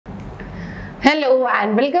Hello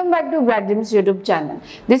and welcome back to Grad-Dreams YouTube channel.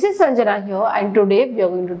 This is Sanjana here and today we are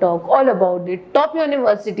going to talk all about the top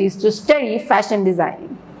universities to study fashion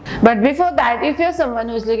designing. But before that, if you're someone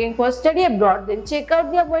who is looking for study abroad, then check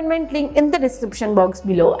out the appointment link in the description box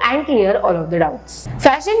below and clear all of the doubts.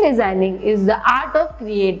 Fashion designing is the art of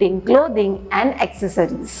creating clothing and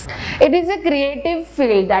accessories. It is a creative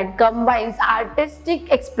field that combines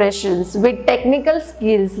artistic expressions with technical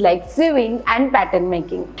skills like sewing and pattern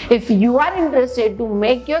making. If you are interested to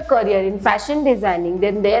make your career in fashion designing,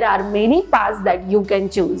 then there are many paths that you can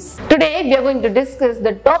choose. Today, we are going to discuss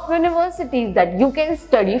the top universities that you can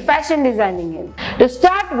study fashion designing in. To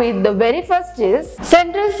start with, the very first is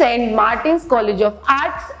Central St. Martin's College of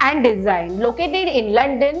Arts and Design, located in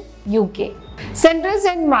London, UK. Central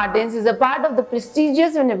St. Martin's is a part of the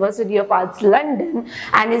prestigious University of Arts London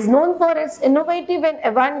and is known for its innovative and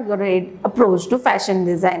avant-garde approach to fashion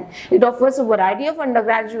design. It offers a variety of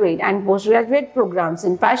undergraduate and postgraduate programs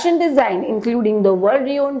in fashion design, including the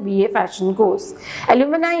world-renowned BA Fashion course.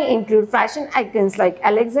 Alumni include fashion icons like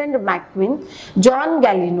Alexander McQueen, John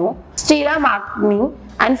Galliano, Stella McCartney,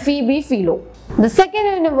 and Phoebe Philo. The second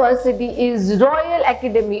university is Royal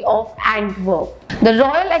Academy of Antwerp. The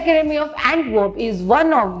Royal Academy of Antwerp is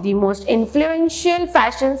one of the most influential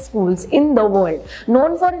fashion schools in the world,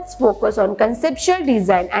 known for its focus on conceptual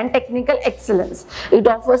design and technical excellence. It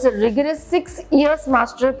offers a rigorous 6 years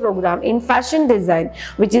master program in fashion design,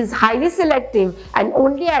 which is highly selective and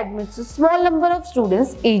only admits a small number of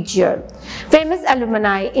students each year. Famous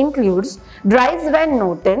alumni includes Dries Van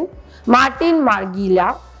Noten, Martin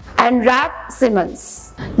Margiela, and Ralph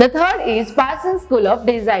Simmons. The third is Parsons School of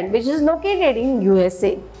Design, which is located in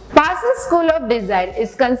USA. Parsons School of Design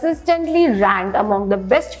is consistently ranked among the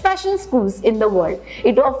best fashion schools in the world.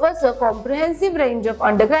 It offers a comprehensive range of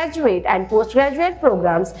undergraduate and postgraduate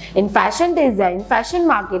programs in fashion design, fashion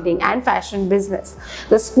marketing, and fashion business.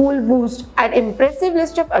 The school boasts an impressive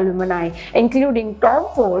list of alumni, including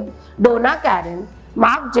Tom Ford, Donna Karan,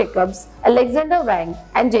 Marc Jacobs, Alexander Wang,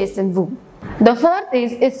 and Jason Wu. The fourth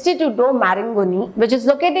is Istituto Marangoni, which is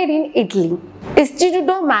located in Italy.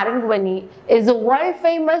 Istituto Marangoni is a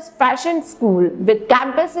world-famous fashion school with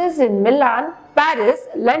campuses in Milan, Paris,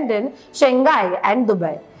 London, Shanghai, and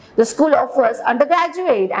Dubai. The school offers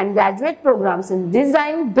undergraduate and graduate programs in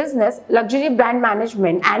design, business, luxury brand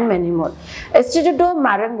management, and many more. Istituto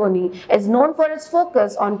Marangoni is known for its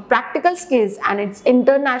focus on practical skills and its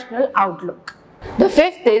international outlook. The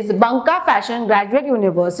fifth is Bunka Fashion Graduate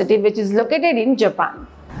University, which is located in Japan.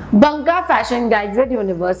 Bunka Fashion Graduate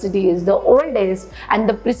University is the oldest and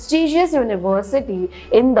the prestigious university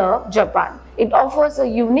in Japan. It offers a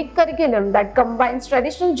unique curriculum that combines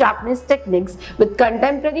traditional Japanese techniques with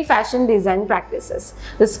contemporary fashion design practices.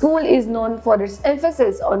 The school is known for its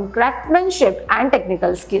emphasis on craftsmanship and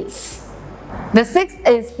technical skills. The sixth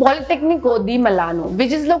is Politecnico di Milano,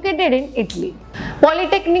 which is located in Italy.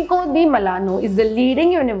 Politecnico di Milano is the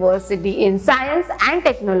leading university in science and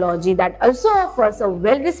technology that also offers a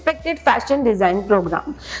well-respected fashion design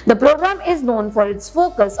program. The program is known for its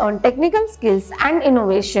focus on technical skills and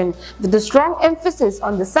innovation, with a strong emphasis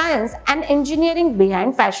on the science and engineering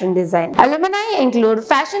behind fashion design. Alumni include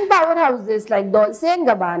fashion powerhouses like Dolce &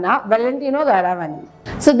 Gabbana, Valentino Garavani.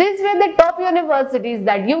 So these were the top universities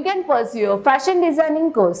that you can pursue your fashion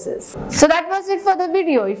designing courses. So that was it for the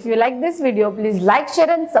video. If you like this video, please like, share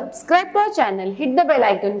and subscribe to our channel. Hit the bell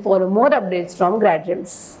icon for more updates from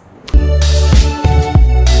Grad-Dreams.